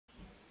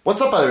What's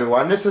up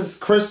everyone, this is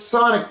Chris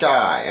Sonic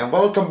Guy, and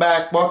welcome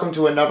back, welcome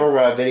to another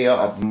video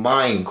of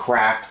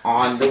Minecraft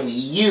on the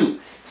Wii U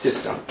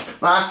system.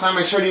 Last time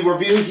I showed you a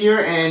review here,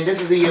 and this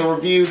is the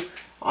review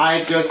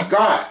I just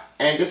got.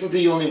 And this is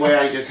the only way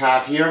I just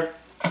have here,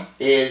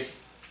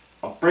 is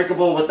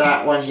breakable with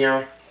that one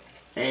here.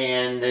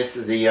 And this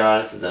is the,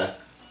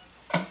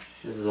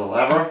 this is the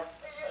lever.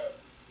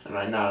 And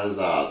right now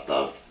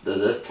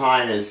this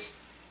time is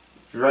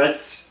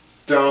redstone.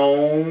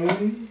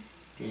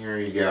 Here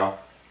you go.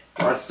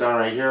 Redstone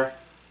right here,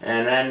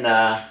 and then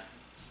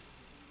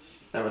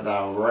with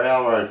the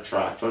railroad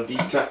tractor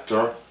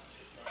detector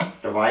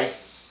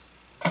device,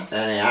 and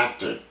the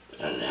actor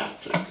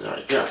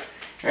right there.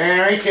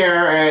 And right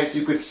there, as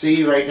you could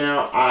see right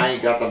now, I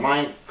got the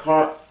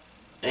minecart,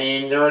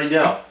 and there we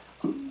go.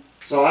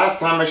 So last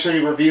time I showed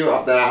you a review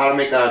of how to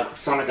make a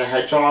Sonic the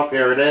Hedgehog.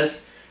 There it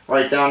is,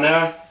 right down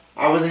there.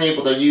 I wasn't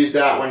able to use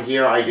that one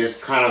here. I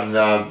just kind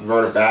of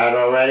wrote it bad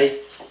already.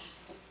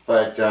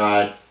 But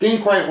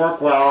didn't quite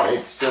work well.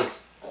 It's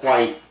just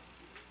quite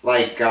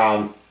like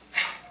no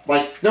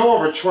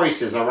other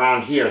choices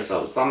around here.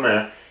 So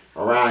somewhere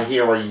around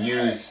here where you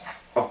use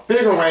a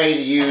bigger way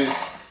to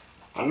use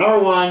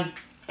another one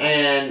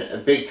and a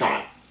big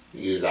time to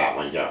use that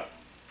one here.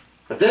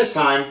 But this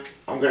time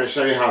I'm going to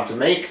show you how to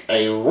make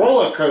a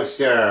roller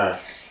coaster,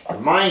 a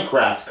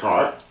Minecraft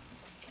cart.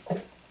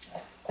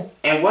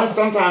 And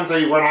sometimes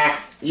you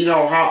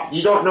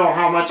don't know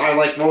how much I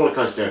like roller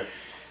coaster.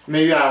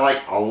 Maybe I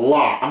like a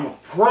lot. I'm a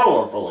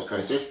pro of roller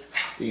coasters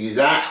to use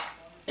that.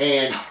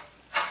 And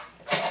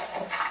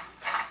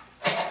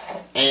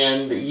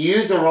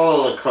use a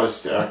roller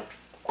coaster.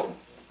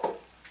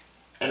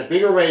 And a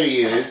bigger way to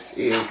use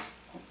is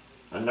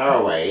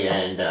another way,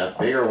 and a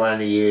bigger one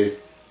to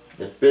use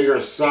the bigger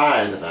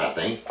size of that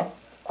thing.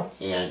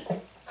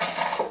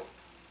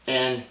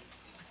 And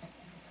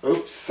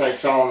oops, I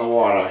fell in the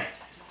water.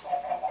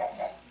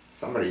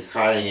 Somebody's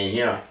hiding in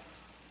here.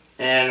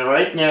 And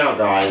right now,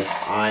 guys,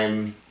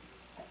 I'm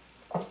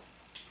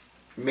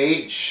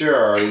made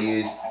sure to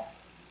use,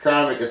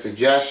 kind of make a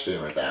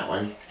suggestion with that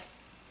one.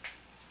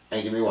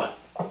 And give me one.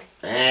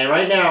 And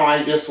right now,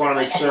 I just want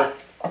to make sure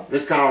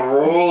this kind of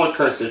roller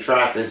coaster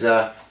track is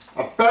a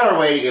better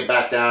way to get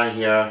back down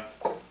here.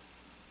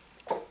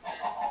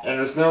 And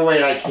there's no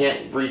way I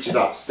can't reach it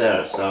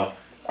upstairs. So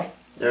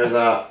there's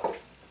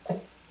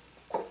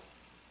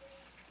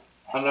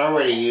another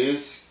way to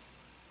use.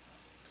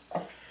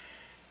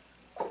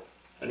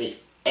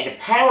 And the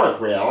power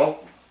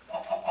rail,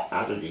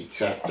 not the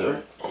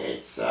detector,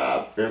 it's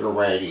a bigger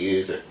way to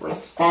use it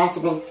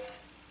responsible.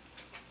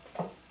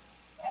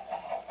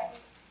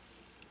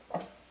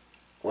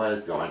 What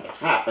is going to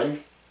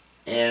happen?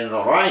 And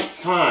the right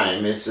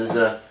time, this is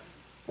the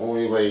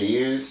only way to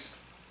use.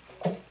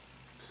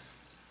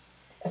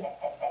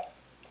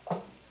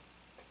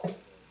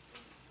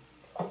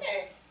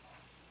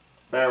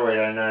 Better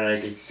way I know that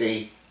I can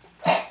see.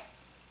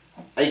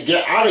 Hey,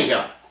 get out of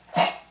here!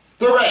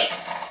 Stupid!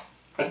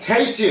 I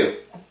hate you!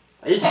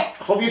 I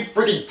hope you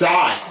freaking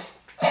die!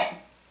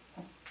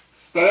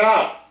 Stay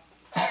out!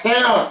 Stay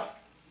out!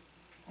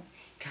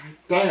 God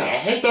dang it, I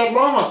hate that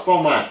llama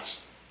so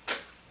much!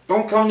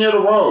 Don't come near the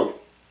road!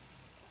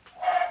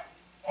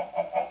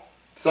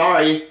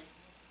 Sorry.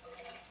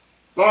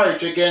 Sorry,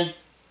 chicken.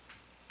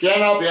 Can't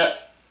help it.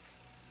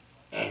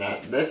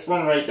 And this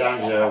one right down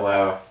here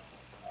where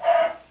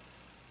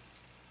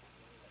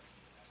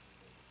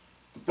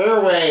the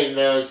better way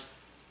knows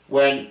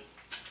when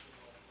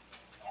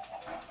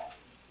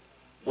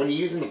you're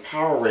using the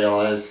power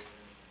rail is,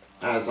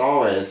 as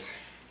always,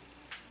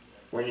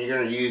 when you're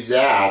going to use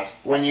that,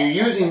 when you're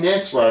using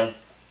this one,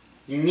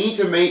 you need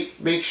to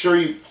make sure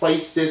you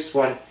place this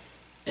one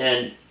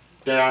and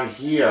down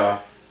here,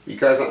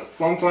 because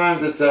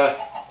sometimes it's a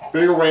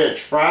bigger way to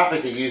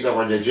traffic to use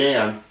over the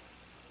jam,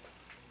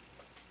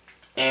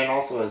 and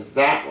also is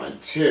that one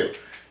too.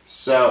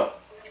 So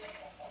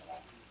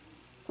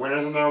when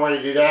there's another way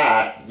to do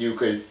that, you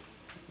could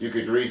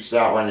reach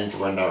that one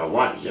into another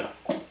one here.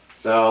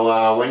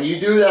 So when you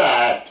do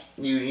that,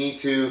 you need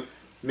to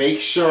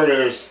make sure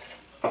there's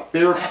a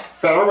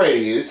better way to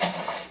use,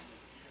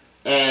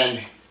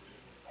 and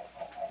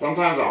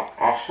sometimes a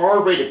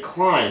hard way to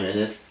climb in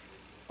this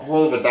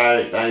whole of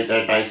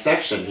a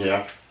dissection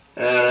here.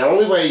 And the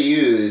only way to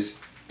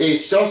use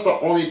is just the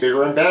only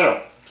bigger and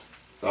better.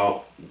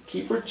 So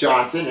Keeper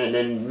Johnson, and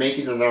then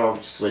making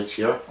another switch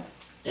here.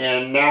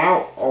 And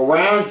now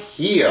around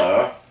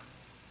here,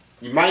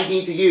 you might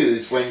need to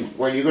use,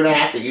 when you're going to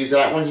have to use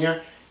that one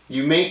here,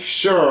 you make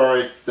sure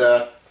it's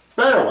the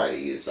better way to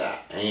use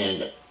that.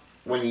 And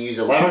when you use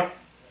a lever,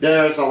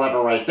 there's a lever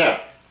right there.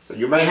 So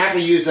you may have to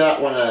use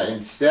that one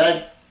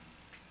instead.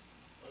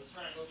 Let's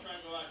try and go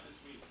out this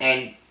week.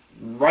 And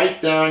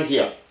right down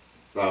here.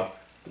 So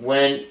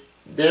when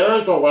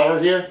there's a lever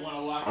here,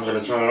 I'm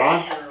going to turn it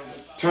on.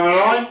 Turn it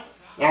on.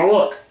 Now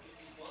look,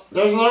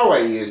 there's another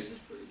way to use it.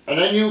 And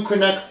then you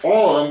connect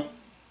all of them,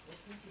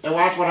 and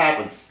watch what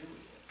happens.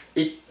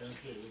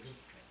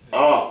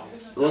 Oh,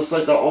 it looks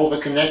like all the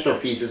connector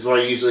pieces where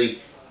I usually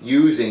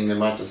using the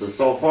mattresses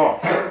so far.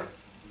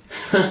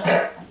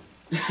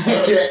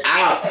 Get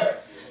out!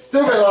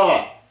 Stupid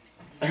lava!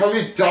 I hope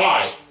you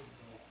die!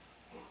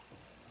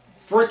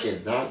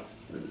 Freaking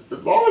nuts. The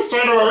lava's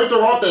trying to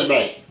interrupt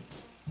me!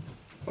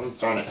 Someone's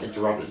trying to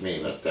interrupt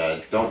me, but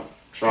don't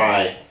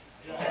try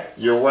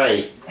your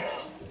way.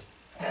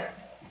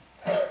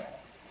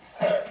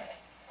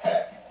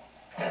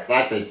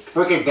 That's a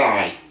freaking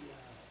die!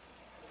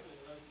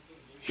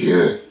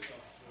 Yeah.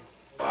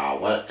 Wow,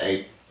 what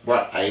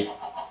a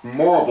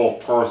horrible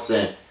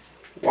person.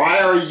 Why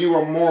are you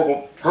a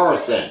horrible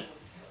person?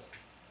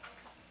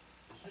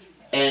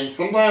 And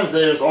sometimes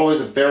there's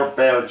always a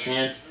bare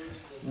chance.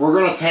 We're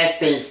gonna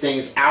test these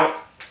things out,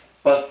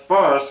 but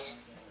first,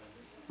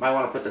 might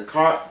want to put the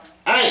cart.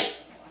 Hey,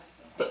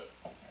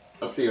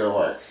 let's see if it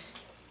works.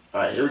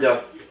 All right, here we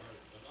go.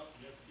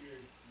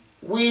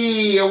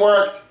 It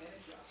worked.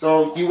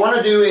 So you want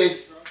to do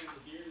is,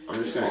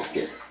 I'm just gonna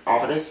get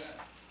off of this.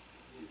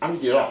 I'm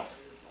gonna get off.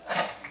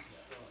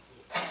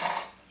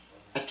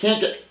 I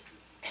can't get.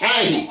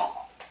 Hey,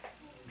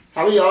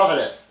 how are you off of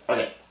this?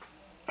 Okay.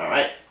 All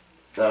right.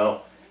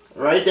 So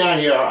right down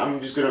here,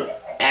 I'm just gonna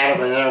add up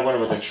another one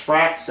with a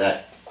track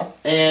set,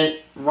 and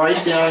right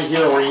down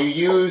here where you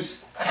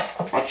use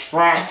a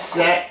track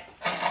set,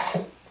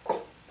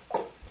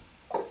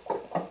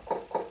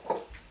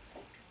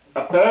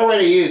 a better way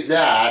to use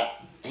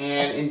that,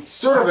 and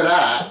insert of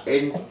that,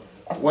 and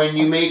when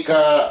you make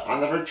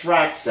another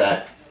track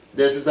set,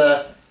 this is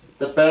the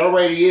better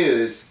way to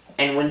use.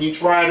 And when you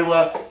try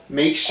to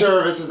make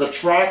sure this is a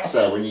track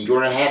set, when you're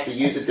going to have to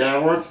use it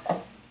downwards,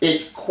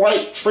 it's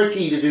quite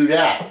tricky to do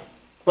that.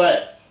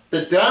 But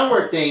the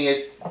downward thing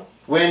is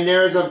when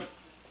there's a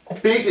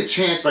big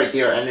chance right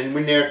there, and then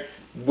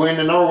when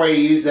another way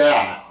to use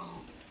that,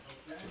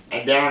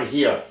 and down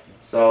here.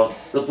 So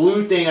the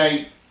blue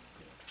thing,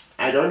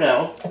 I don't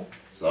know.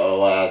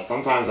 So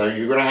sometimes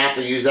you're going to have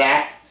to use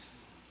that.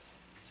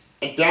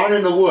 And down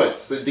in the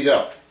woods to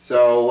go.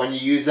 So when you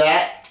use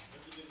that,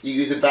 you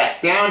use it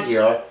back down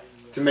here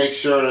to make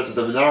sure there's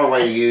another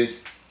way to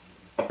use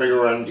a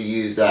bigger one to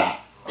use that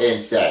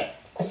instead.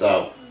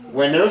 So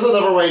when there's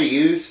another way to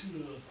use,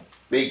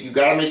 you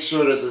gotta make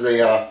sure this is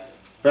a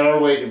better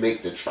way to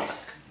make the track.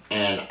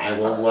 And I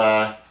will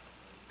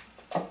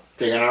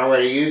take another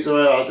way to use it.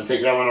 I'll have to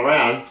take that one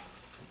around.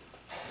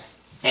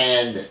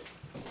 And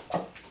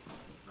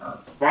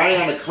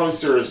riding on the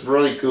coaster is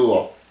really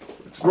cool.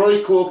 It's a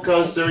really cool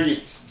coaster.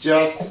 It's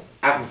just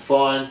having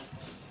fun,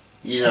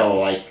 you know,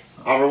 like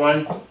other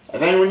one.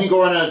 And then when you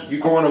go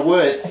in the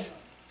woods,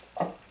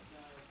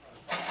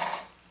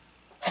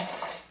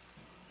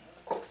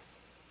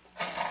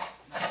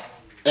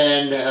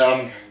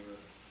 and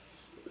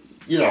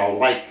you know,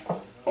 like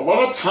a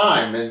lot of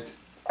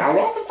times,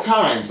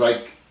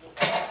 like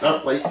not a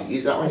place to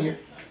use that one here.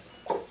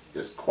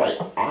 Just quite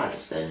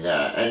honest, and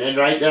then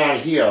right down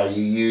here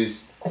you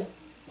use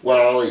what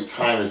only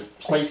time is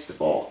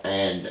placeable,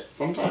 and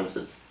sometimes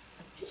it's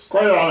just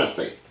quite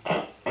honesty.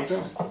 I'm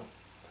telling you.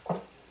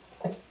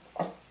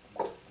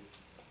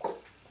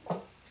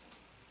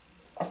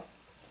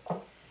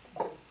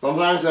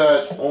 Sometimes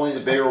it's only the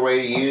bigger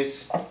way to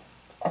use.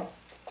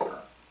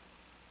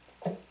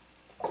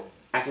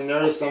 I can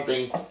notice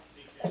something,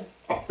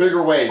 a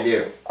bigger way to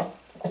do.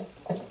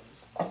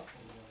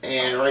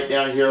 And right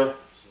down here,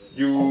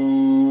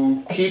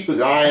 you keep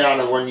an eye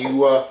on it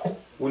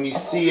when you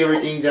see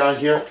everything down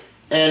here.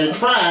 And the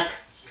track,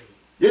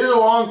 this is a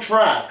long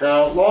track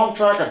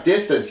of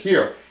distance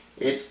here.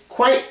 It's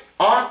quite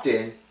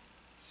often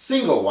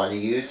single one to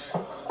use.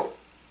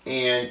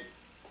 And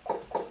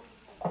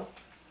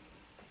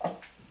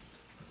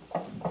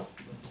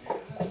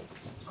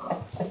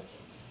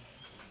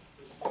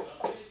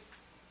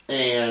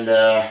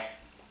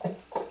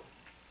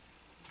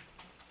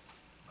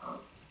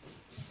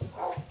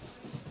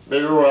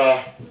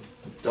bigger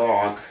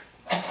dog.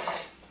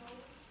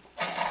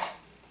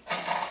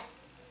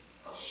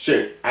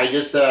 Shoot, I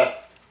just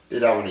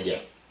did that one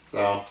again.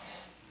 So,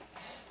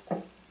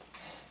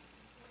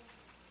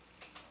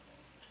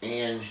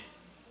 and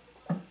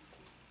I'm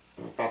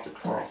about to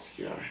cross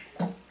here.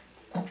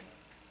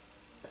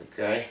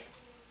 Okay.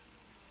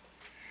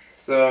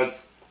 So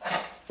it's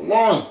a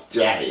long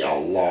day,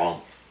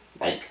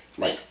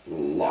 like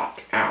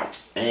locked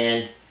out,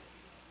 and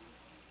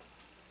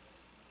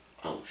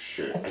oh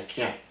shit, I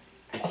can't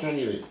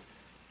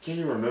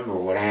even remember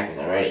what happened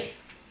already.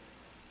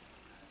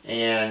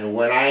 And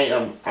when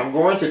I'm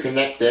going to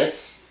connect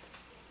this.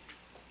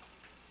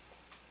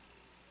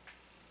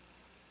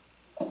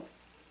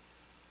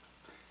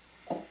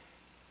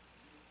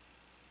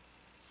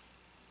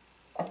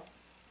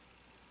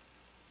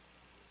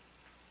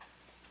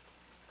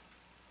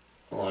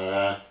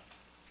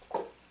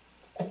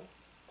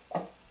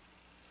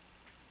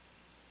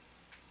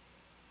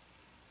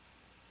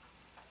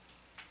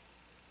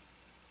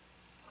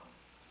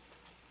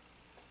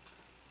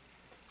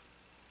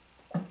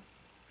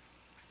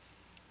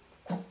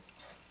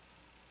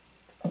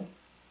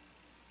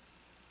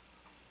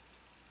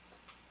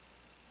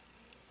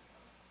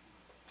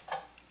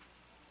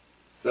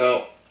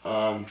 So,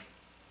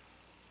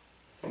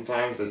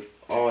 Sometimes it's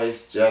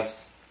always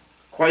just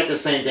quite the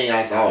same thing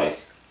as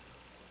always.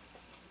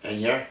 And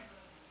here,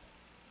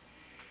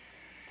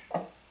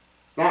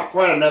 it's not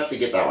quite enough to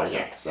get that one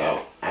here,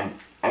 so I'm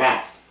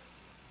out.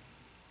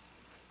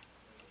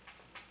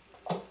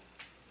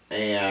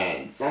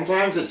 And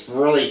sometimes it's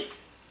really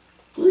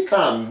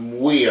kind of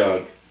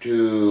weird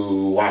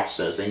to watch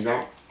those things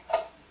out.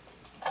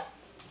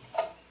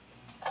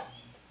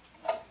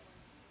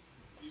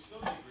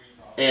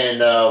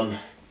 And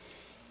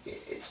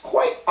it's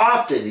quite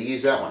often to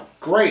use that one.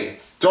 Great,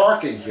 it's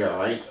dark in here,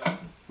 right?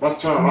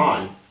 Must turn it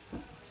on.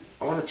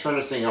 I want to turn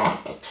this thing on.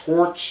 A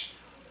torch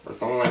or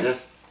something like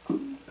this.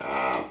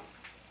 I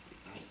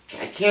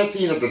can't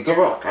see into the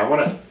dark.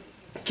 I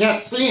can't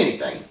see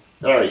anything.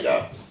 There we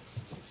go.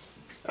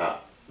 Oh,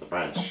 the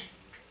branch.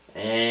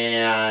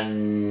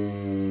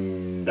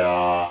 And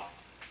oh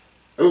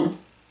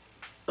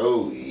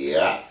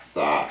yes.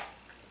 I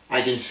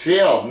can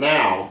feel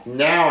now.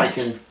 Now I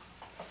can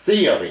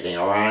see everything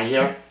around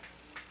here,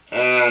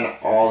 and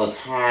all the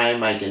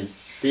time I can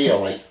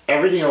feel like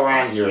everything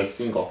around here is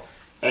single.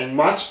 And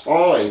much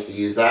always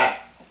use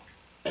that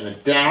in a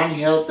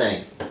downhill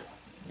thing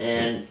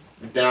and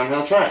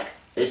downhill track.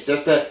 It's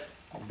just a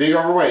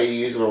bigger way to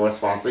use it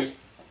responsibly.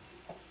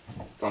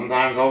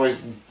 Sometimes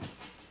always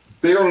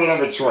bigger than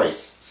ever choice.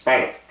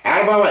 Spider,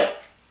 out of my way.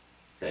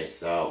 Okay,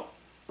 so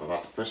I'm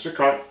about to push the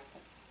cart.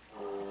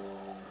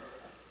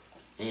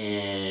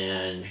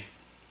 And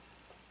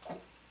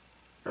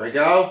here we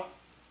go.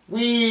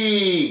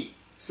 Whee!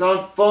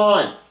 Some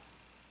fun.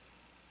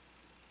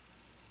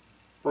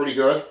 Pretty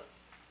good.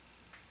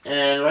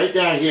 And right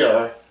down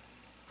here,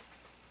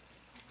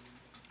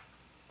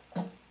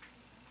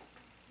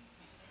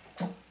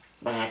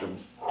 I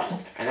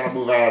gotta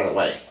move out of the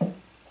way.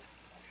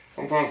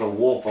 Sometimes a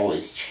wolf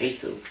always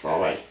chases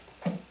already.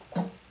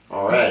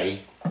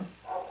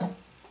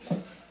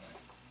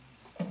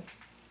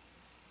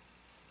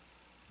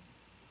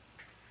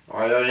 Why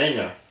are you in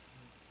here?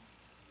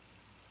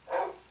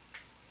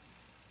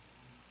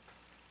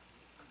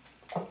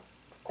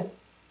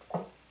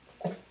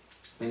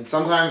 And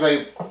sometimes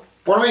I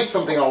want to make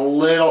something a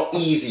little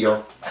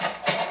easier.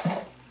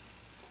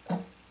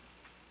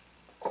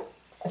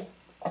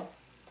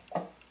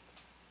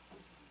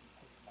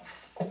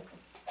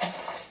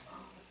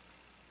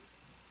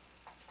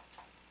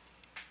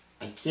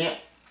 I can't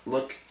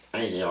look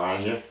anything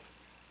around here.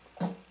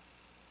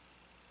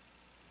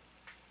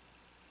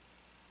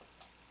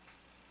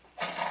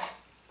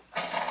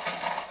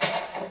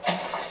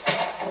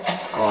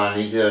 Oh, I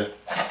need to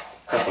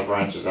cut the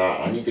branches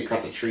out. I need to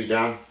cut the tree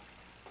down.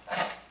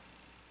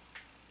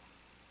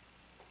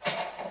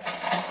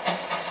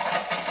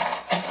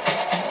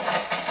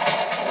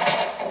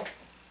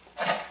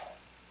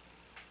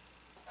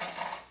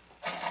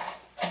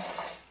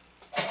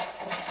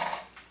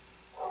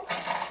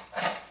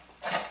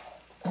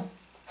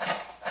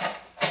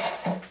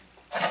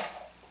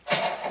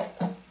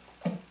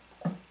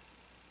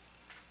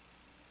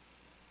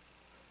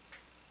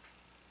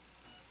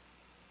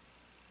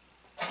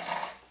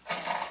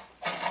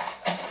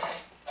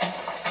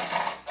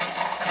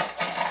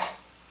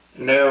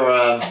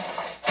 No,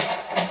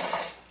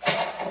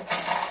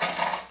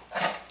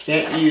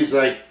 can't use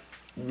like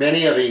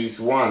many of these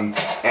ones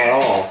at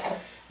all.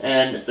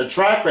 And the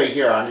track right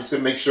here, I'm just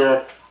gonna make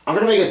sure, I'm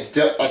gonna make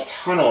a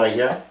tunnel right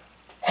here.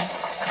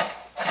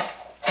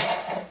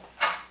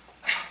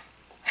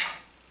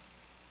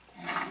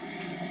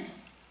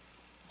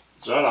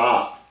 Shut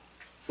up.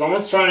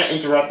 Someone's trying to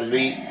interrupt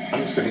me.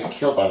 I'm just gonna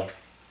kill them.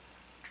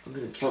 I'm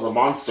gonna kill the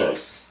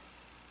monsters.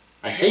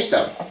 I hate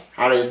them.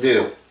 How do they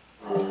do?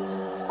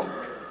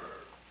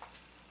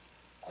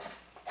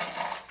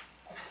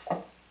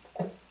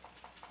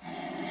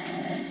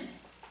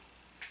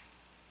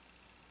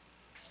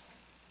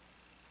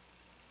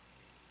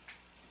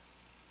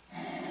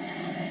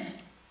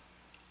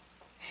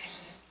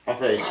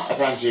 Okay, I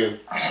found you.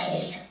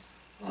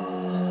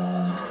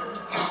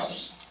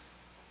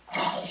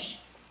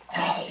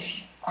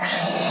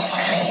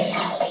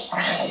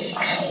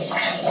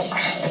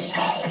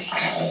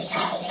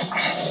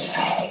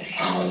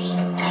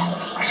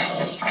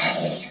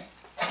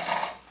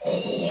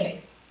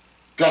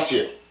 Got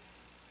you.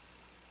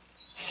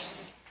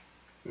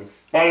 The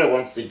spider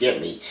wants to get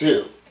me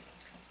too.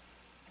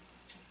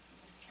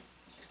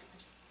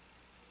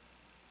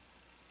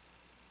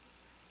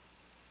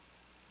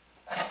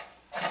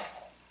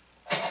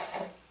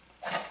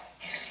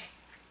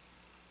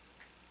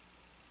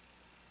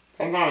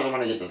 Sometimes I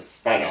want to get the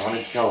spider. I want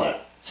to kill her.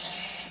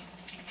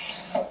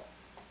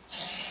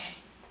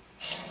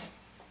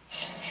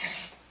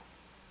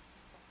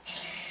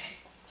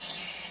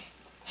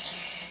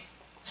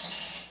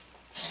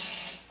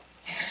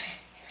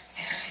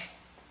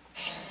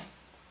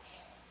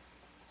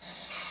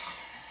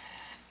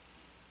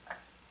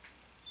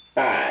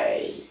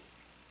 Bye.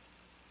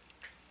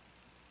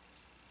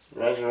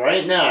 So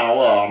right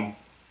now,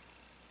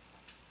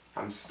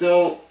 I'm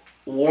still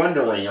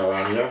wandering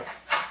around here.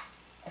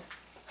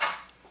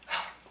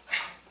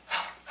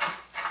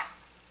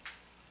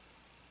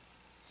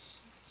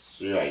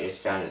 Should I I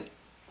just found it.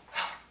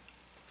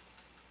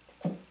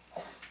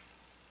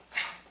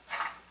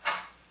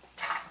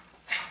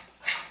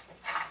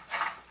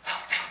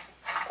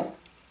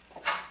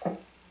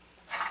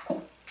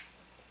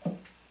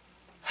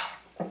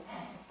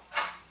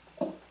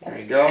 There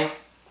you go.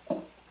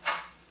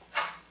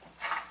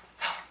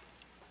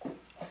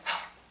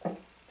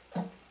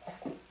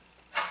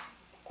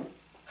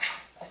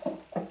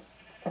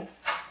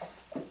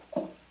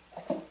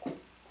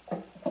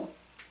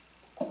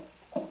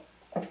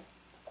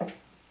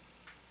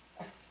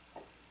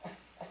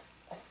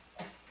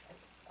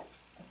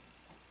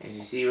 As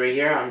you see right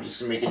here, I'm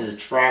just making the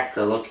track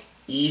look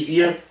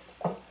easier.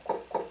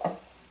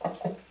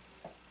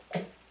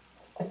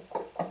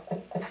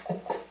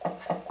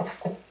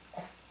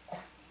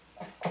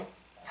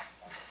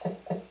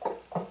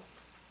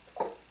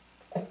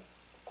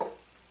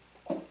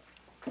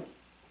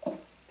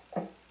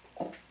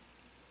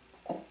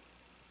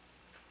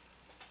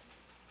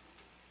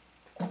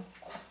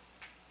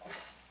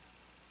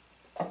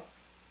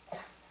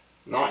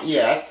 Not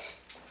yet,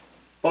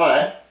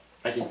 but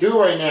I can do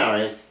right now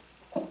is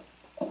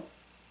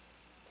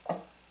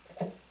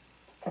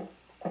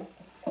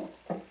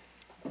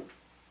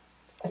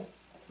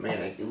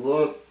like a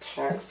little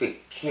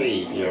toxic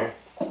cave here.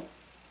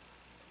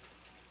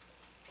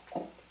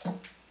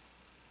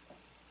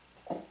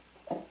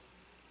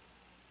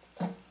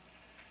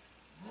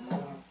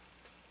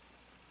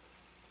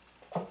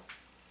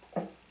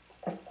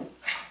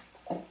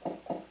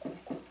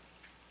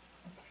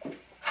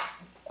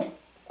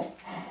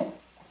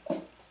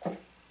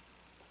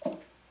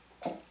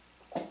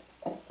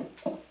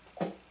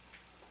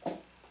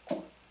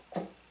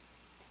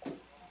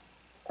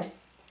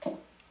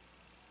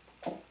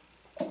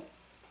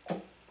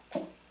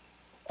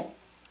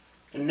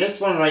 And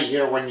this one right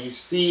here, when you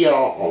see a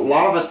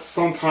lot of it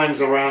sometimes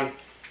around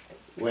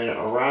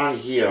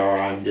here,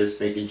 I'm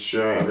just making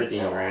sure everything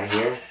around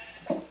here.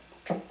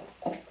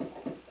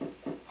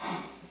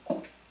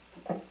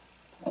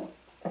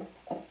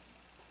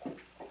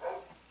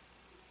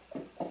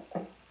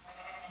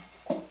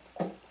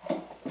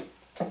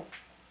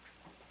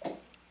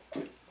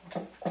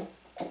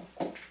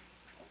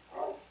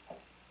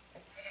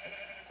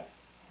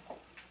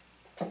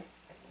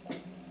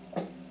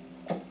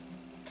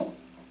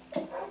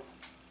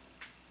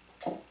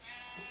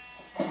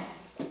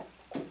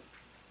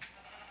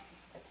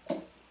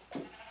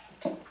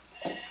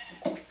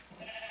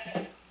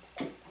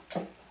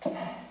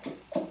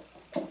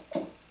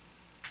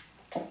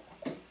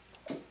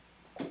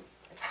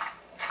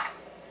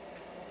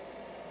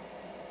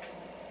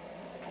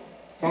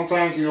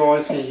 Sometimes you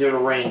always can hear the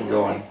rain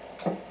going.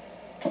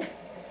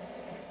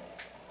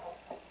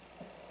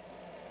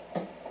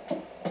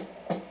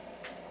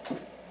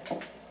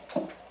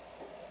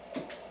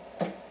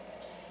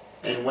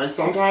 And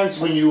sometimes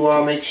when you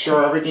make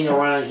sure everything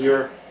around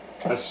here,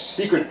 a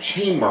secret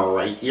chamber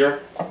right here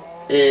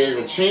is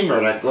a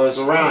chamber that goes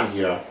around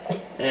here.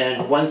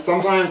 And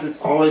sometimes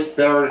it's always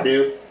better to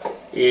do,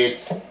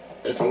 it's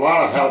a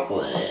lot of help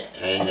in it,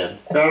 and a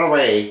better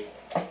way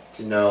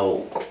to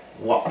know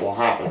what will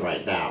happen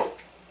right now.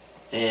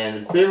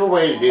 And the bigger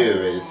way to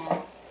do is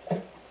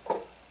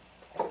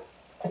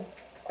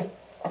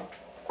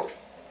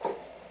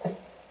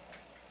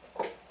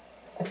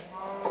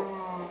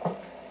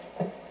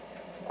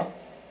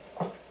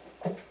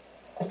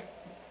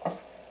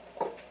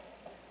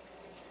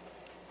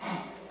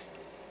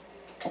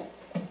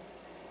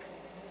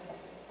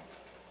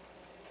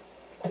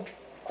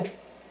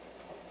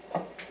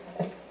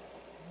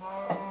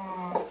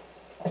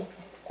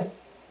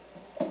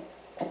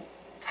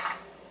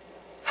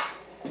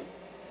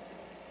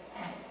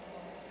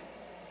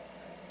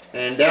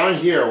and down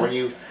here, when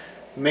you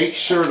make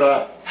sure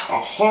that a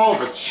hull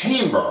of a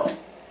chamber,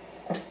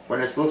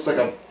 when it looks like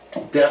a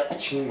depth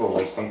chamber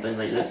or something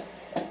like this,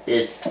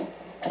 it's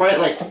quite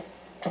like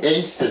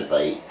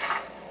instantly,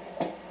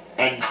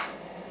 and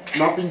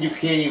nothing, you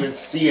can't even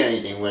see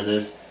anything when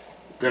there's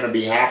going to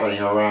be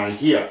happening around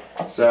here.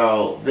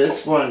 So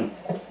this one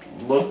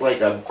looked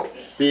like a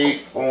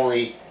big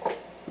only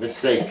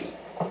mistake,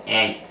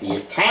 and the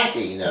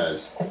attacking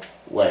knows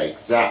what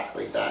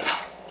exactly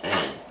does.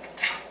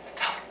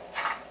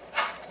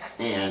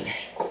 And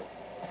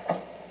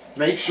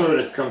make sure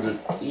this comes in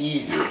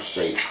easier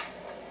shape.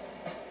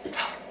 It's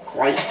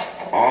quite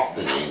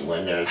often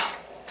when there's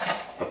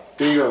a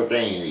bigger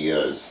thing to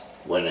use,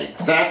 when it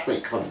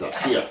exactly comes up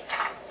here.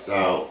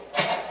 So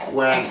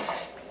when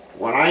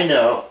I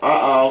know,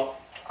 uh-oh,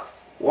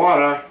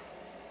 water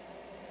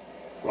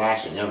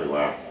splashing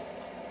everywhere.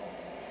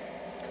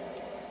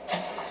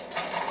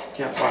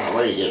 Can't find a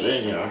way to get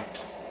in here.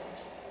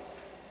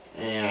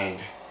 And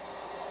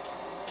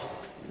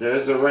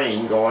there's the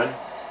rain going.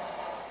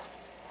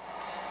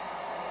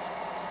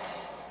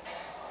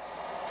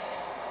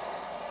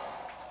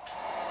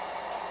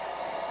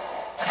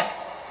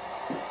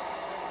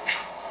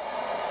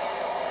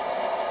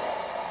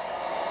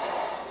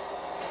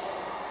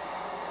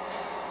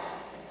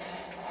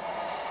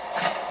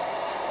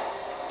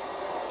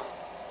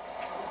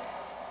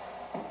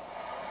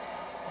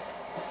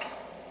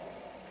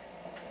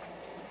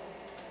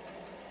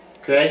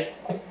 Okay?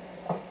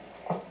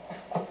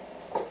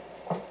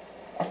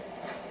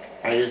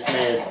 I just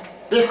made it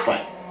this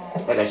way,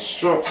 like a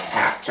stroke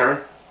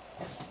pattern.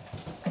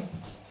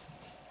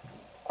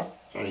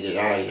 Trying to get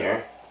out of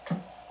here.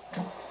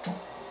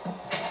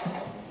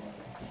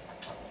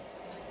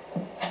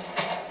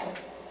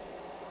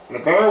 And a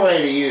better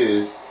way to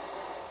use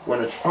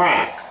when a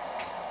track,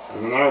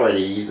 there's another way to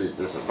use it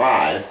to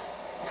survive,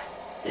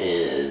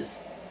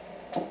 is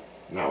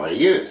not what to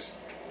use.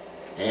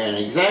 And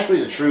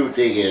exactly the true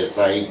thing is,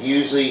 I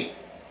usually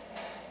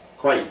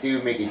quite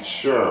do making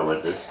sure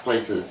what this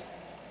place is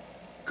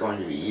going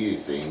to be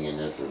using, and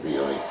this is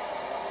the only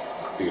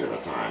bit of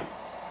a time.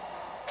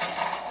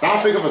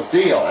 Not big of a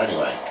deal,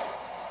 anyway.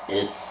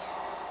 It's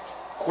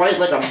quite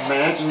like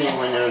imagining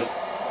when there's...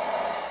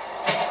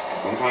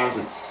 Sometimes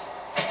it's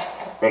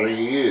better to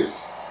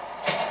use.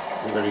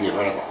 I'm going to get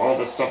rid of all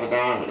this stuff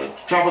down with the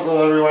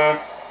tropical everywhere.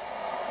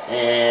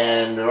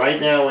 And right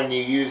now when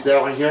you use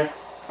that one here,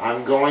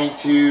 I'm going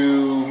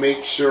to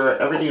make sure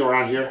everything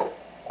around here,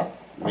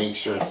 make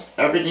sure it's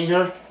everything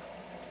here.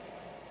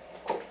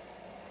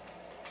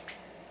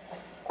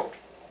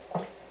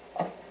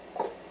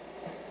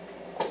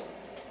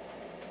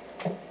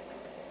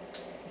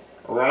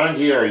 Around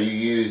here you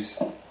use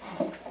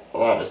a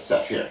lot of this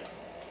stuff here.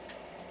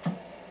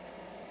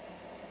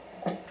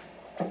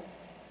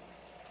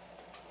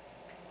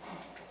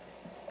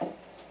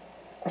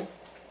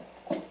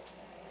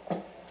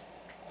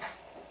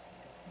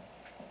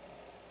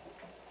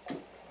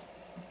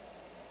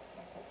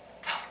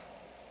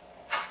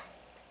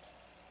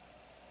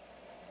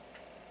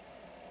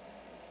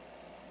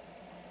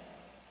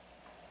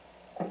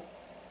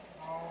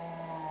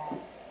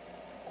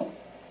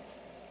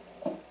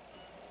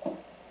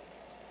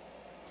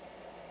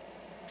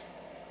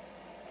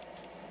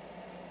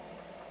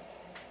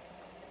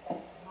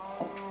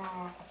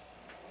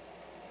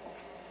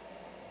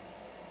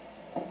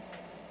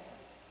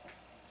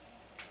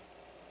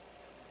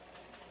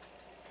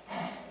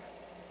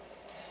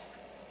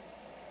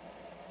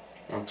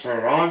 I'll turn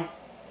it on.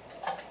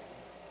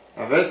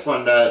 Now this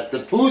one,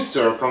 the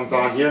booster comes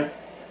on here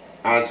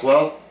as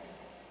well.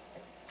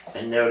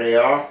 And there they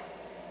are.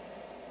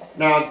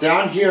 Now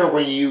down here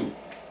when you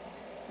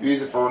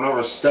use it for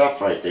another stuff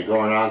right there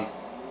going on,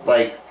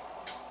 like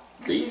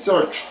these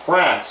are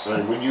tracks,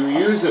 and when you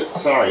use it,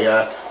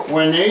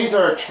 when these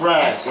are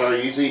tracks are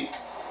usually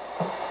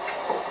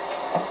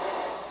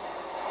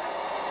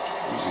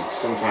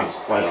sometimes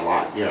quite a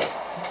lot, yeah.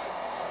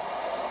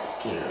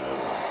 Can't remember.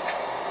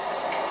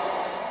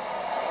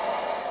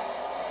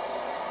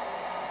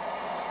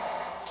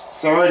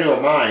 Sorry to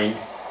mind,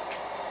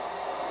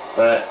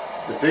 but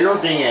the bigger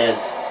thing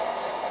is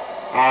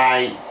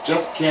I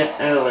just can't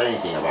handle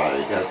anything about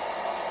it because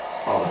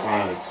all the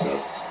time it's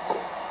just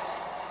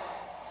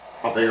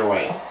a bigger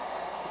way.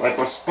 Like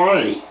with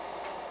Spunity.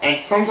 And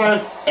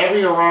sometimes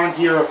every around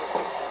here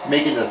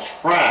making the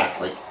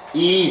tracks like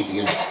easy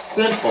and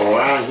simple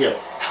around here.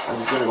 I'm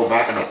just gonna go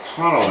back in the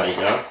tunnel right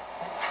here.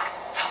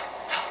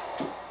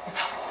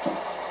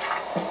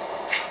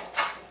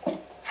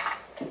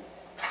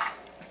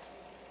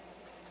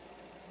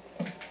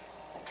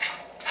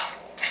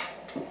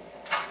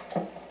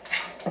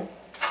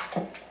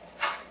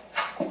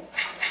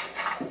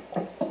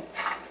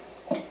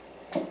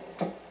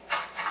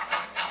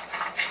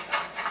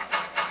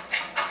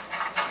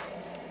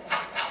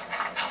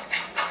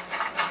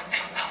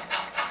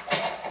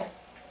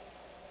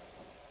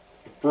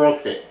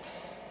 Broke it.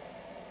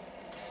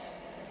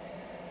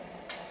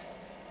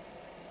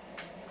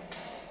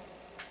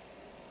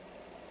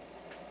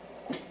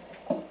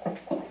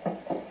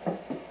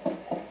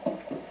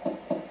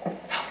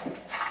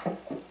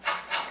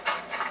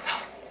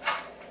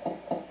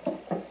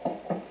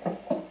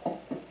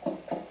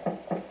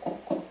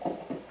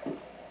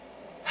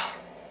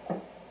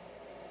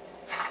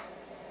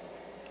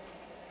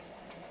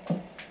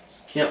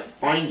 Just can't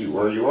find you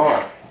where you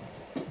are.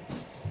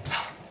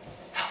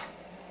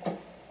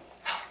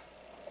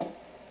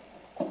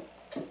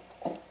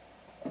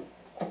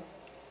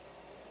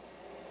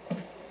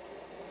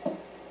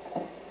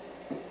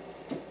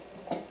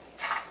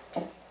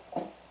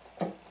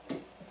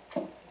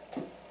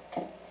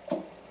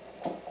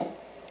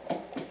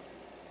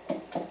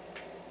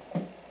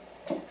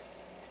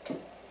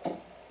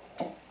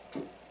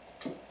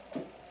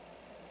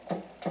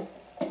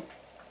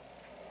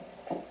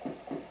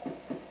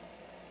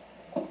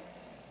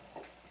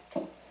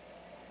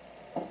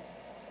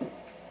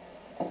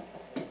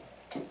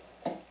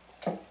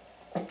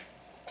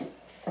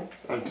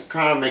 I'm just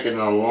kind of making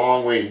a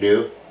long way to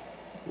do.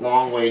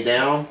 Long way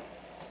down.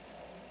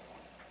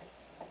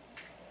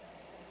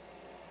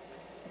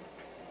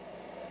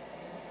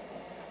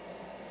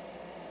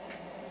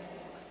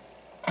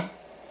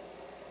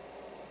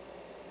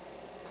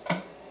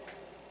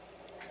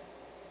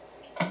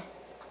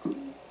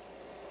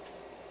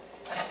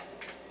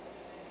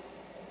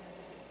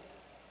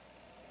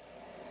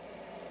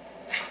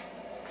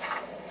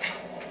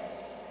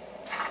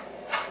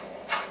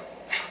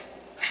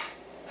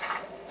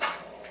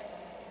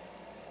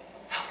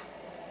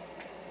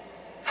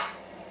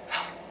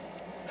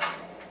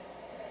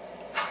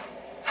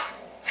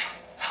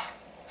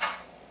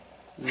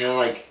 you know,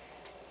 like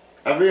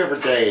every other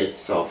day is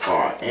so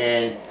far.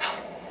 And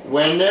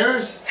when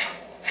there's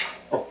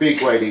a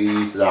big way to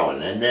use that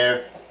one, and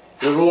there's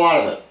a lot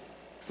of it.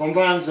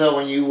 Sometimes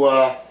when you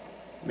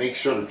make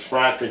sure the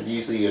track, it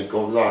usually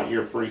goes out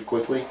here pretty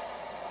quickly.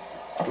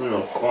 It's a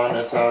little fun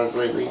that's how it's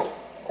lately.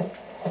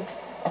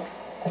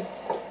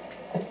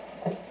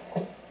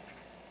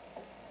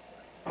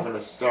 I'm gonna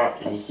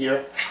start in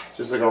here,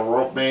 just like a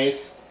rope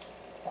maze.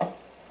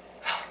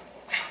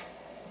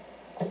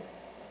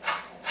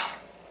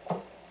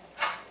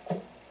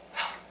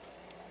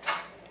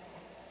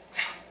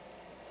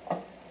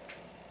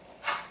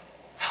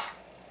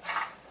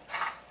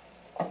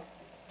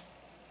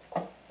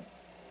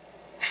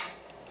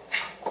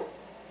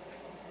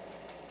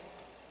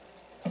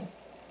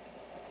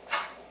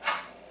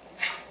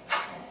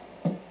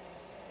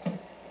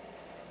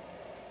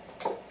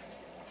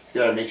 Just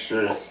gotta make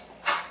sure this.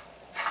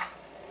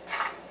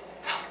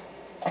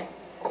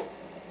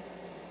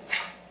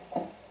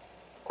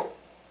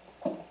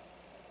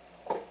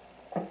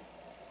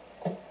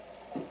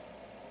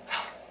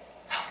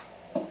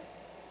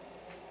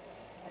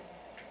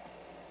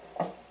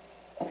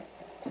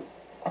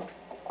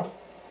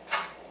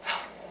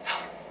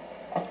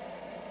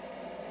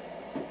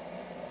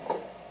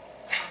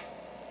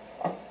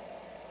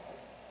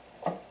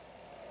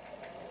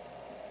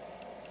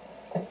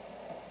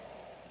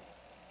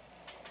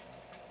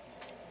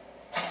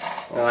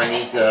 Well, I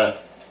need to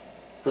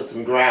put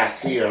some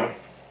grass here.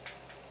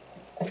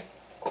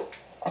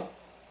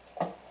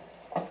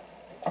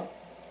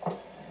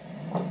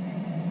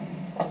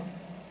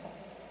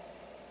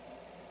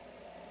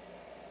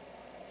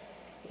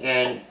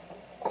 And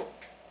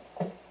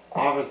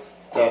all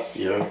this stuff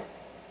here.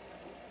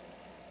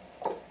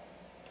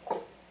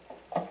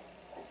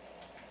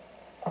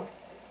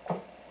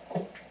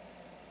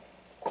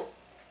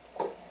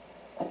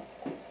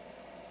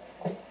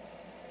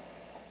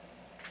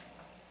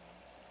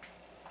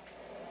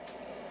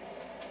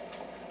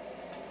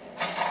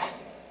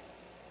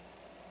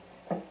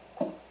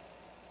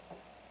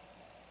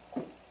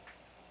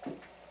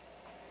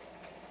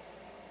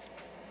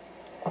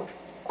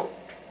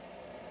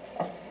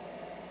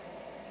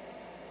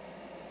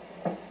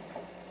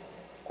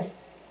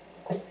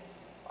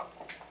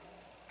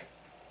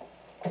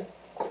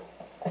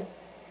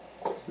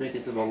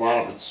 Making some a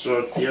lot of its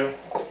shorts here.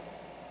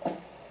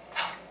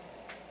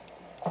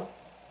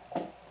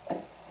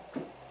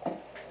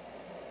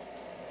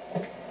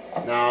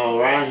 Now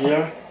around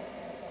here,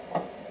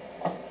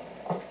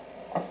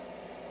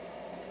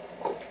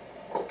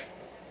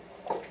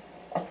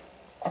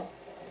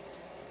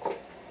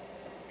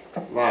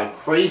 a lot of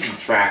crazy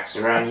tracks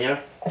around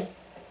here.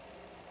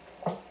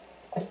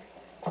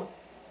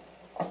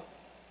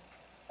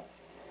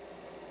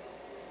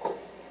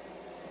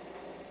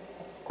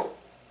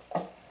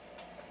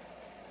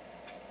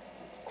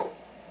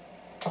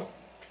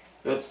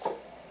 Oops.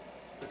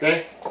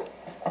 Okay.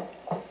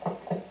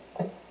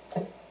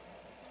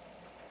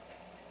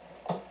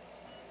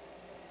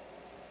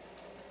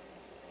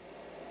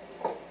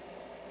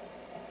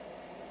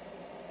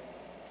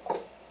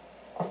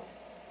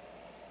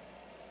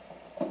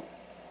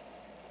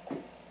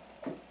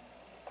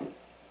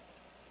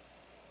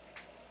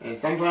 And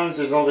sometimes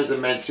there's always a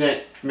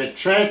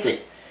mid-trantic,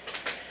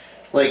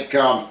 like,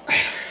 can't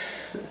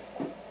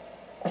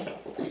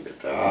believe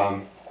it,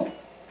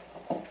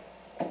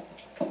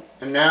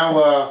 and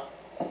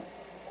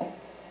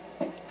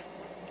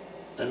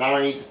now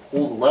I need to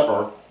pull the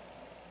lever,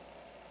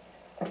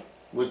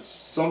 which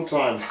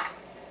sometimes,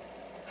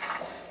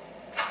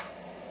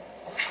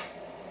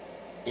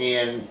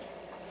 and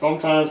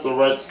sometimes the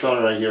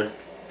redstone right here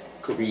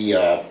could be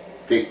a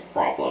big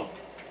problem,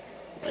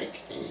 like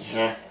in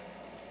here,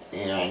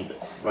 and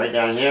right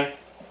down here,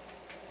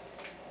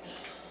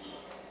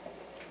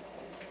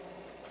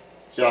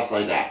 just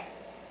like that.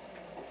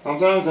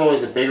 Sometimes there's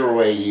always a bigger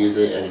way to use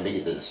it and to make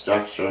it to the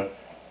structure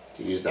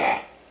to use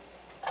that.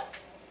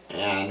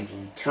 And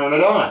turn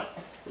it on.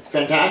 It's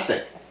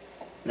fantastic.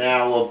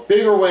 Now a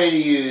bigger way to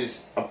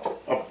use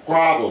a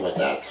problem at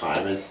that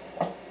time is,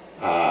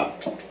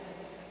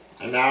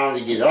 and now to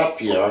get up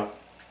here,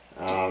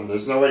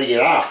 there's no way to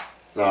get up.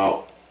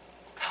 So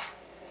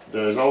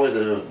there's always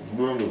a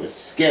room to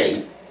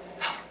escape.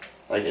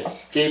 Like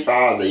escape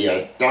out of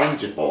the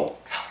dungeon bowl.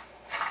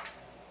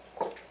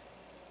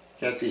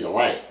 Can't see the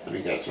light. Let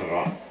me turn it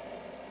on.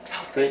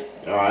 Okay,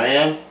 there I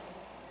am.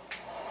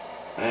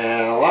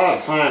 And a lot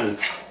of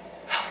times,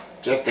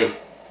 just a...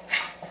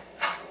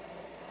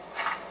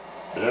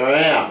 There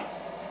I am.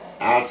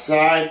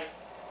 Outside.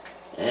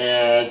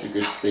 And as you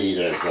can see,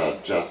 there's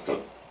just a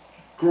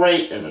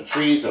grate and the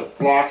trees are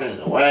blocking in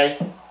the way.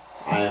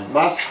 I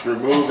must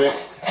remove it.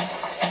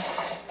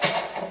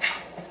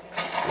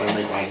 I'm going to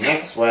make my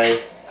next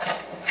way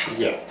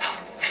here.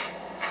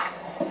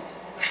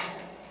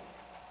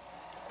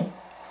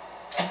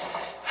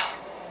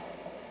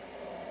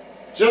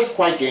 Just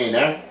quite getting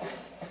there.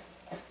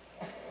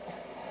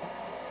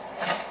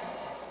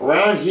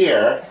 Around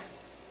here,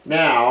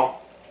 now,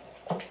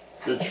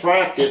 the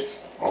track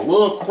gets a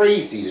little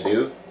crazy to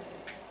do.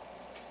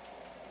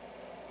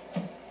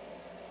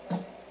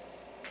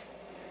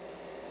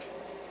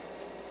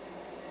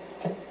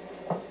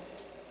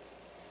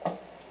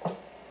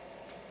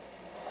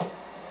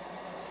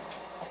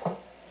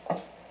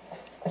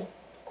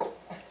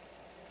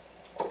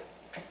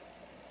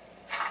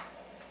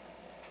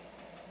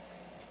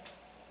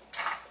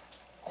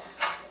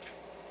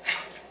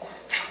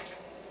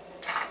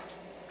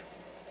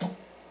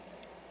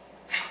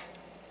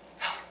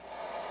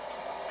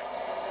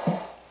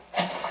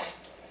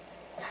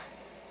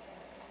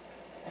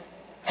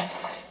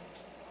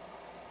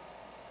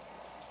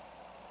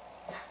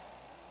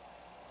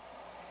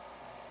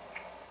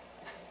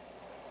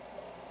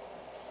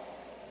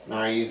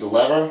 Now I use the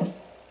lever.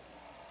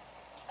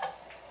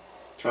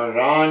 Turn it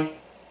on.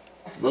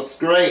 Looks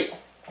great.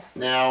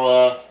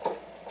 Now,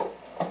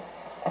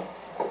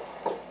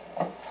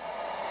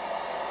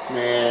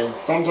 man,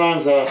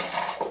 sometimes, now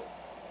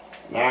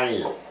I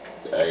need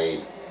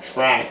a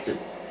track to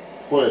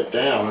put it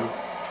down.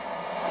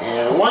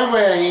 And one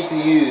way I need to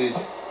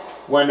use,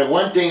 when the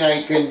one thing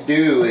I can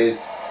do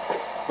is,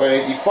 but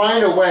if you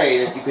find a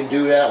way that you can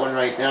do that one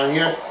right down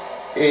here,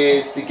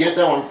 is to get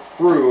that one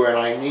through, and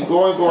I need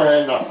go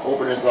ahead and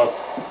open this up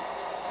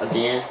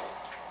again.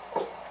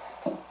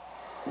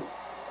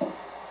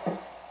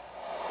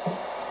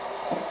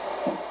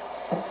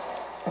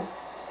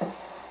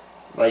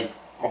 Like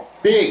a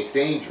big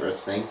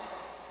dangerous thing.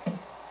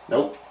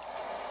 Nope.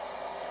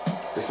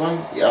 This one?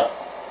 Yep.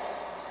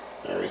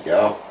 There we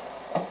go.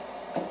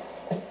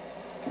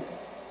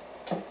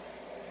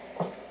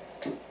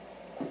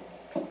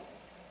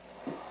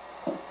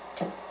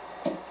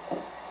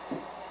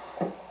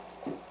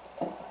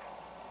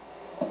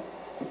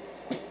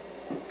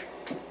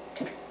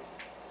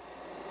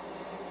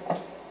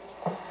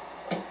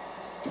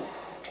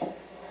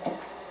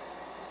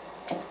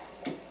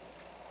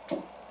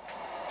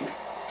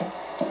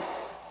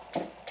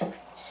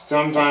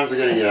 Sometimes I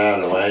gotta get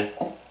out of the way.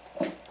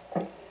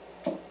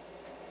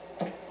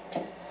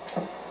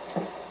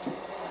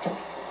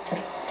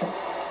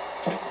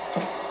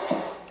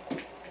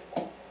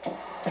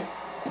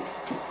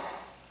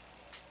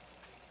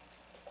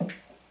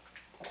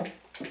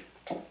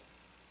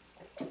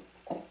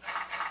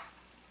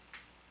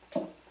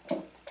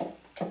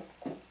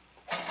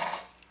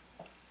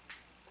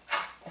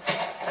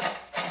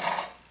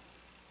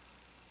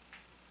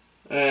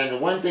 And the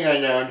one thing I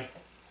know,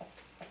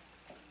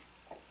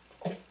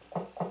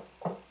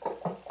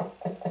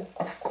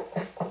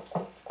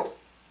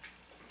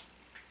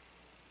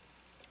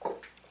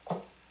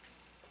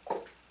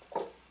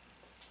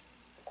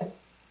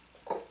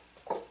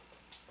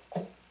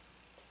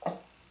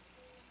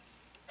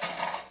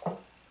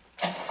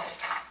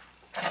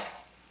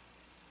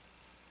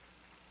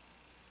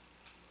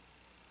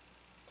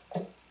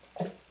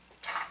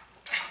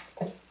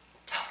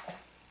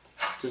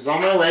 just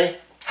on my way.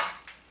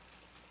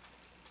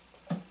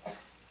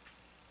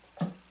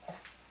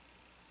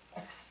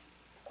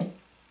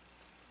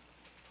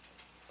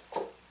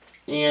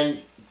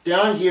 And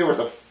down here with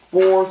the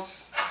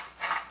force,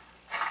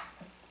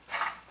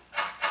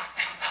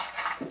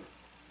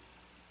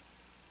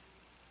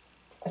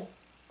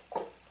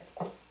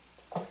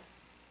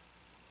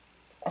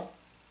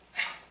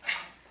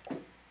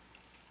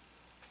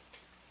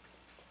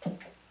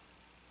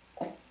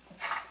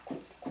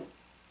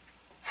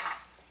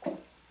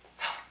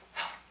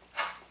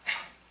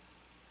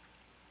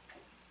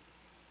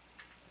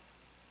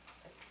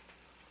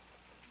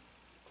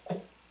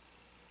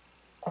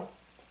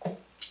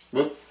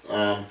 whoops,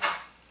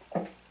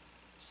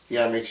 just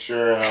gotta make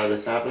sure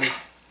this happens.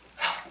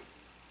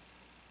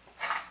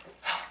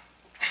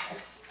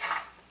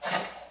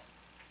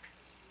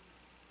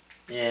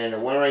 And the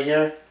one right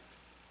here,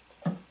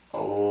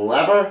 a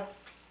lever.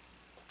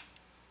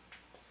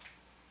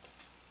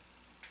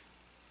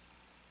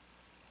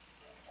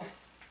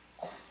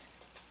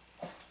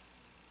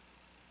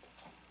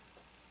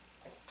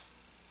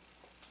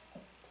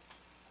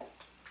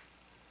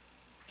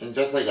 And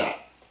just like that.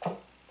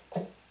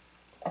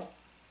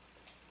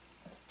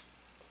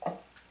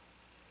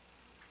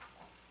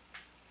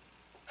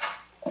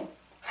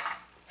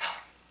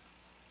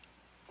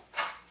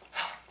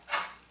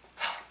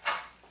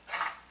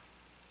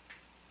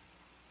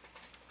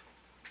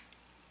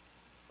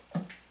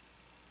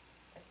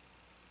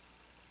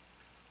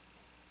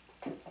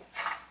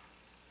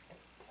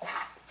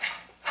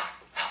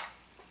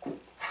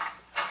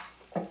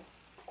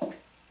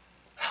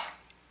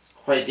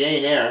 Quite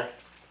getting there.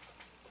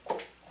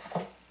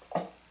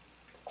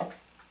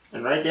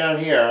 And right down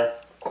here,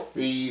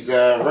 these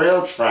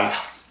rail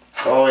tracks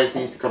always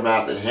need to come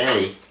out in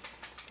handy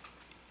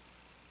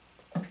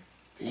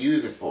to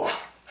use it for.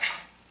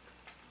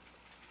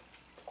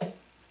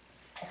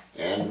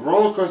 And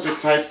roller coaster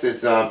types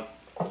is a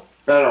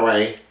better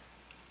way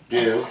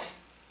to do.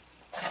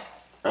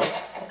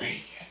 Oh,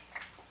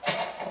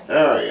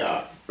 there we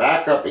are.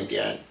 Back up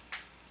again.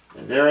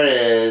 And there it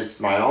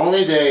is. My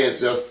only day is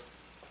just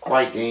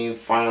quite game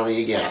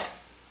finally again.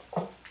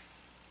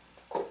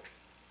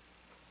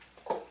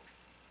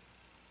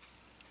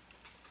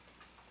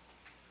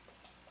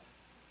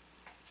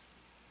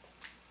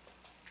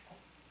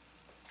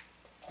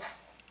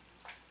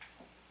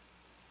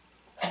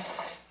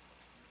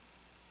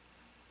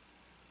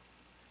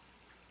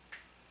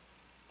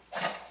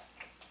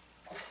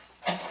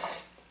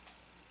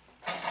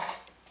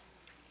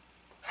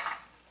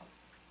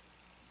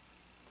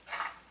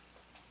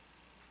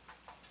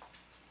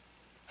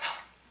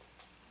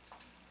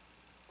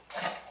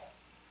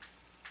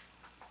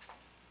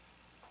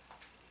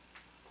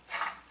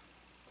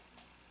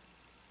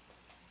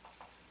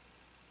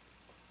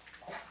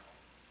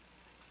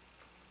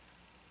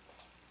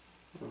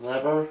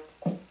 Lever.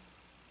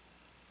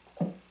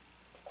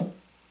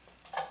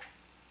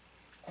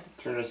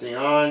 Turn this thing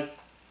on.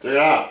 Check it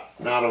out.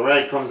 Now the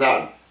red comes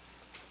out.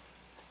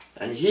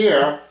 And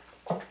here,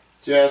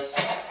 just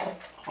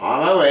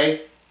on my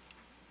way.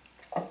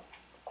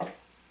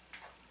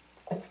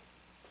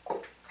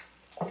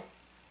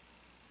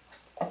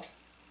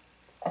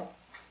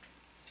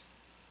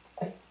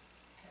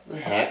 The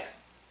heck?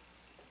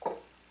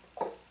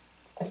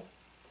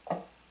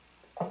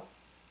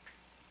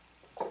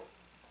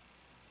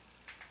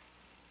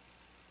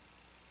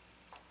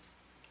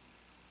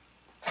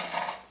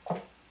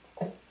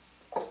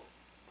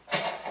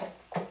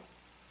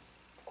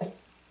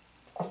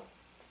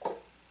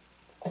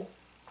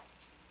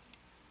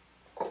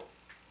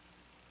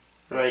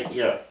 Right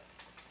here.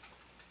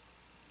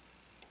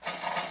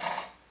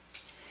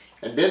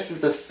 And this is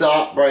the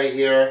stop right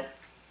here,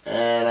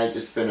 and I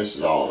just finished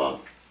all of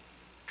them.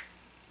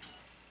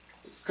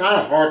 It's kind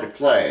of hard to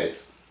play.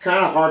 It's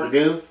kind of hard to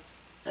do.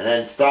 And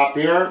then stop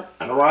here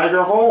and arrive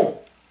your home.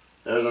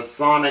 There's a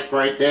Sonic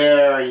right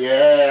there,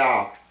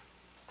 yeah.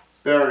 It's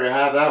better to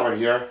have that one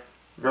here.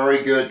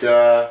 Very good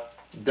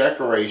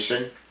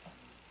decoration.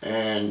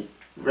 And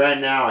right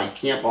now I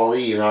can't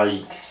believe how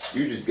you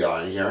just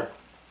got in here.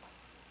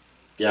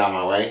 Get out of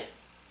my way.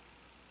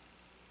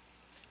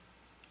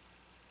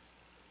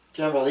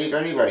 Can't believe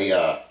anybody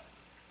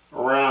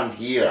around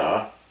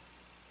here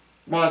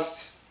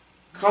must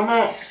come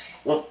out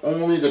with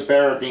only the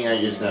better thing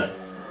I just know.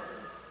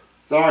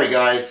 Sorry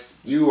guys,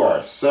 you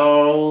are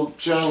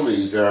such a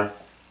loser.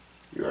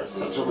 You are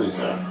such a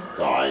loser,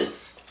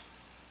 guys.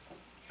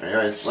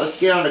 Anyways, let's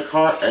get on the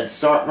car and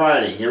start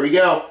riding. Here we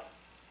go.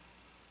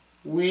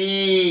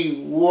 Whoa!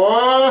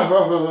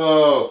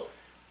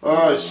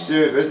 Oh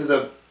shit, this is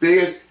the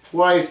biggest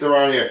place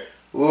around here.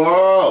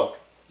 Whoa!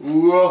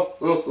 Whoa!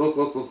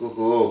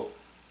 Whoa!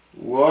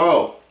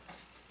 Whoa!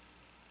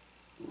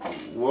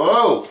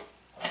 Whoa!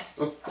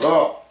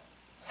 Oh!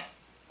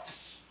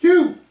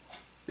 Phew!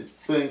 It's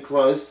been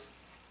close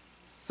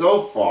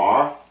so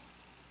far.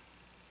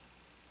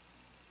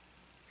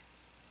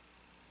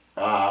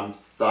 I'm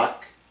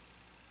stuck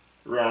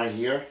around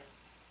here.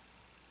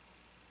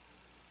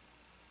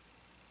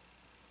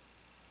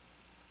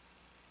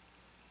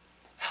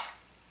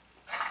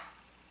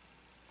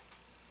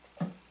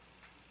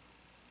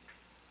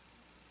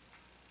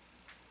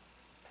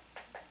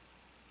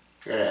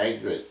 Gotta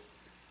exit.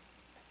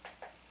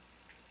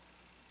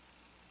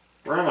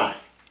 Where am I?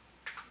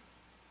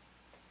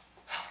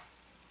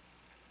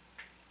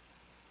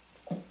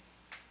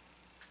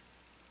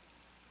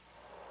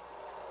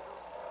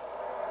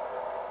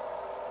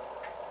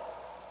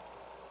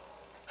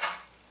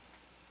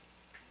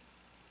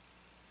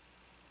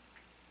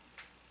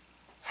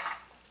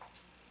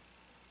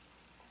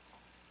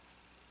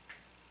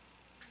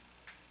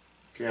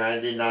 Okay, I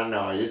did not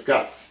know. I just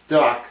got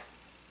stuck.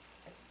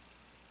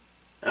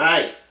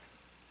 Hey!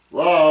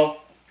 Hello?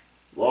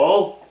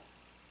 Hello?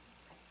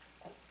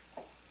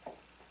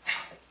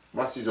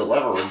 Must use a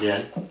lever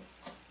again.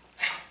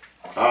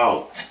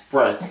 Oh,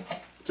 frick.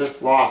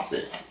 Just lost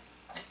it.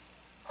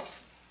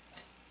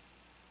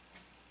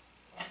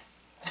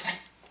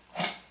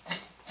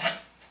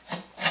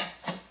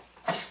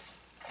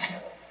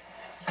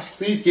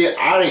 Please get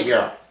out of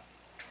here.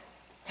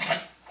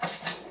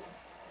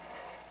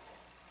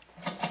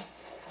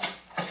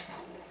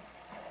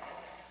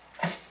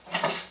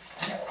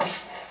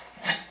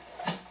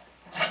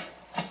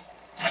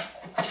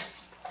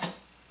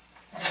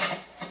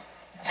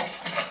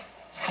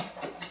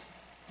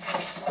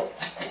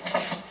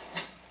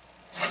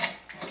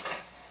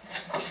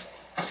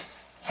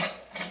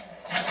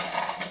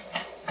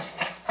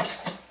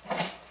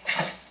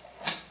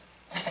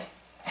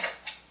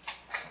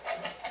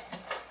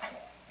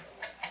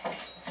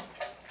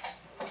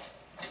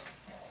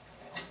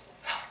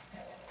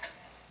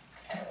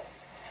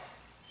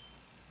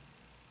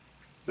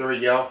 There we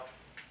go.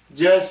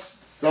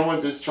 Just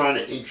someone just trying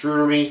to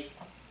intrude me.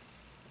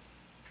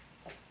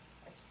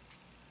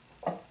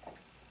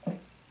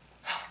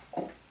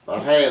 But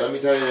hey, let me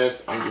tell you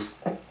this, I'm just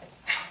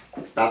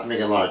about to make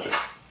it larger.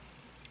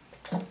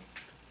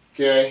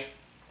 Okay.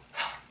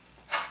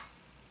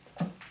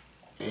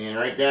 And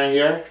right down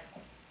here.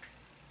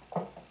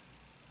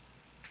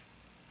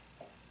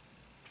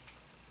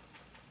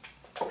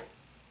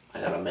 I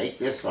gotta make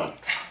this one.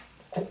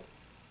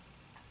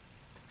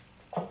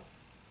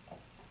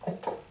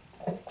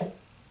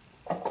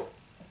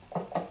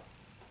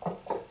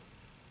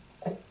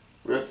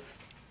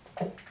 Whoops.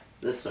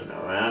 This one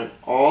around,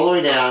 all the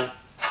way down.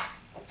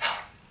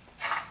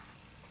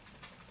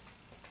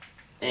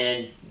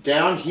 And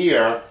down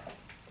here,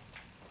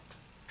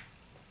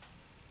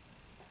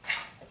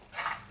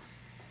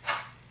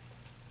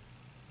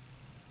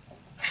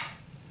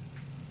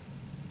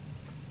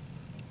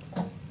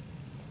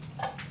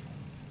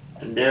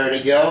 and there to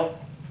go.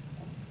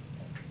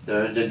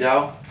 There to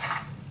go.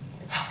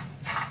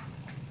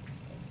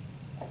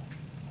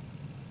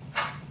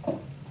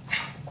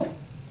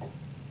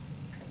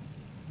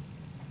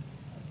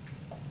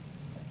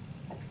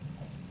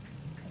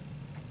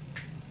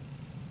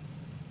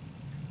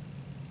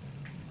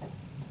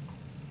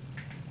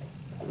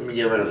 Let me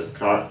get rid of this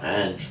car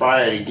and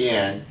try it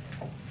again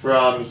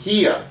from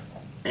here.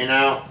 You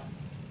know,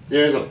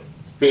 there's a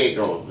big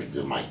old,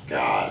 oh my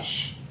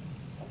gosh.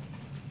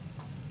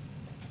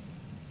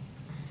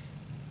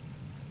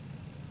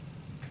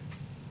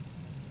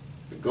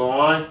 Go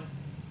on.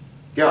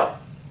 Go.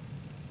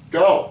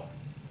 Go.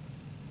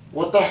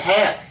 What the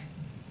heck?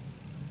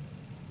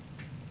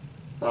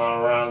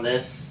 Not around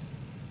this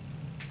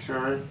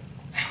turn.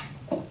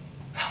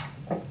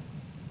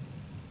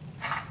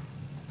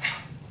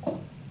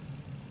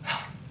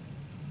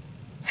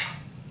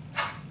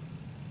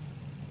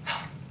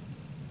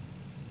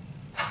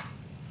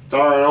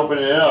 Start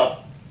opening it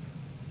up.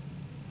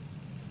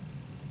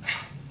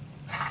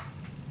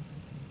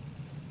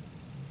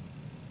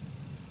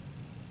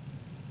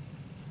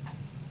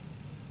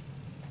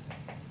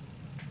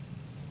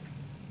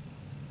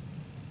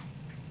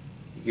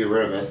 Get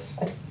rid of this.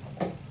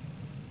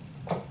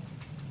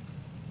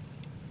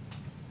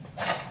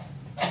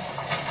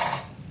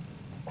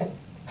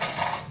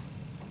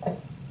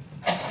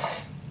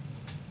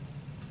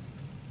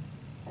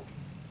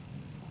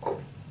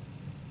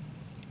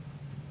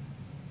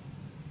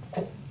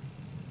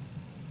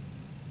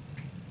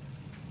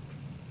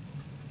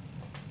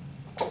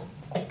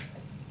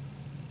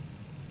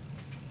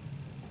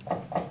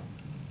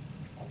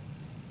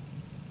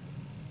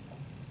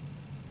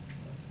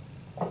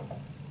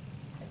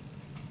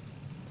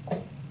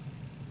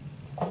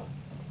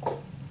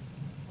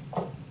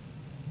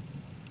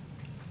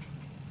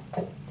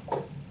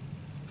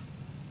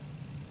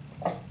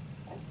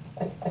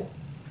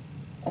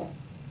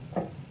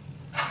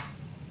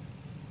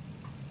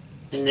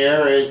 And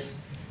there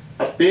is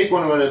a big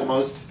one with the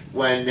most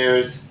when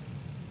there's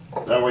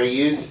that what I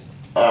use.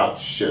 Oh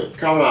shoot!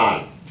 Come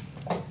on.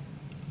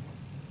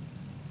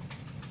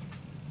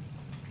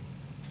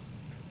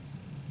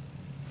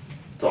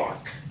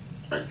 Stock.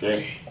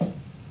 Okay.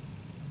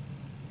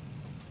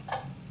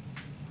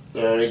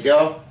 There we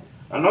go.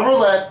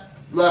 Another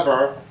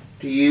lever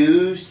to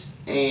use,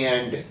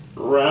 and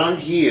around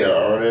here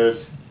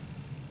there's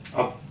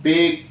a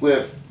big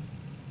with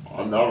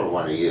another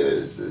one to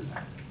use is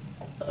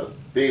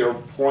bigger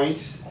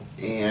points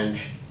and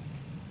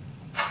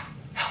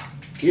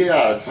get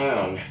out of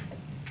town.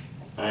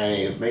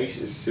 I may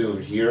assume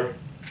here.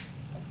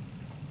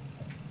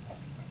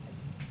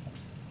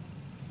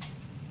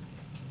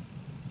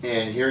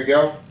 And here we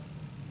go.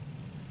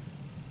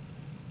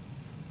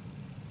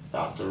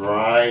 About to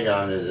ride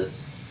onto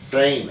this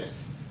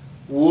famous.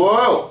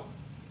 Whoa!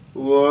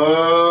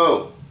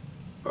 Whoa!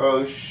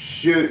 Oh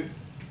shoot!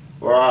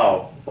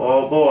 Wow!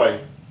 Oh boy!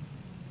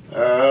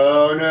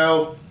 Oh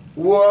no!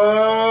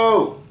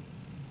 Whoa!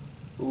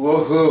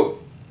 Whoa!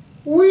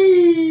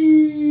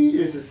 Whee!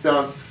 This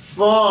sounds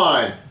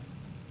fun!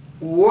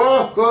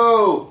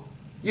 Whoa!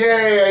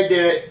 Yay! I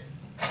did it!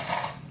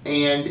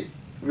 And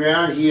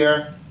around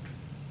here,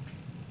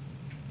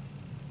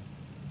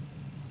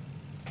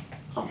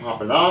 I'm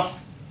hopping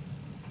off.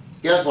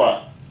 Guess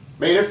what?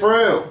 Made it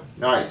through!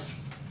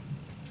 Nice.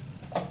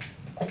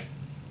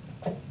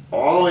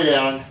 All the way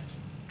down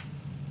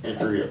and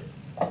through here.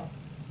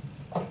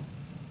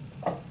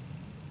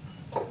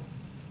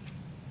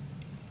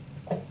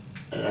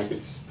 And I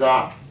can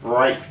stop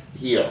right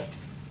here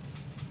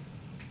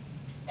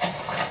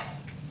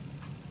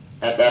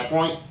at that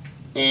point.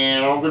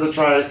 And I'm going to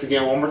try this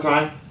again one more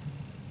time.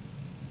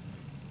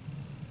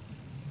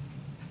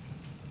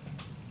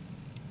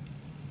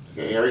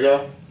 Okay, here we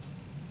go.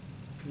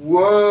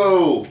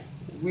 Whoa!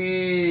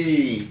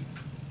 Wee!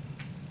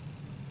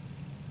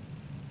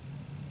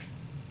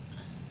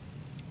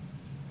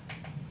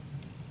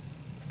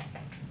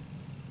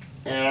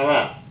 And I'm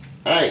out.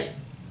 Hey!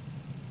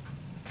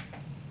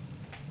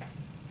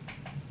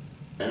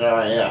 And there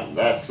I am.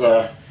 That's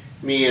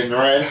me in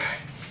red.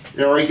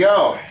 There we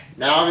go.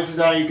 Now this is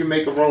how you can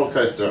make a roller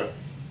coaster.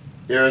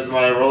 Here's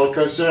my roller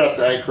coaster. That's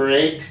how I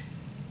create.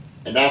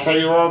 And that's how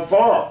you roll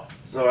forward.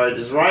 So I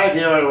just arrive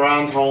here at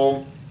around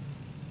home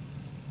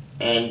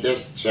and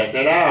just check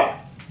it out.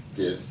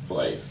 This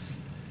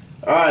place.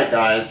 Alright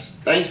guys.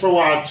 Thanks for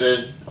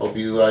watching. Hope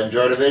you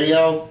enjoyed the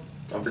video.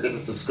 Don't forget to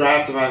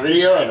subscribe to my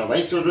video and the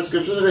links in the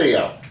description of the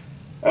video.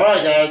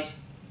 Alright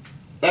guys.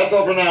 That's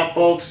all for now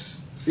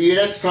folks. See you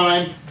next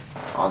time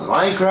on the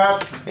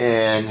Minecraft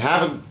and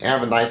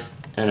have a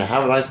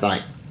nice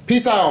night.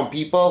 Peace out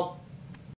people.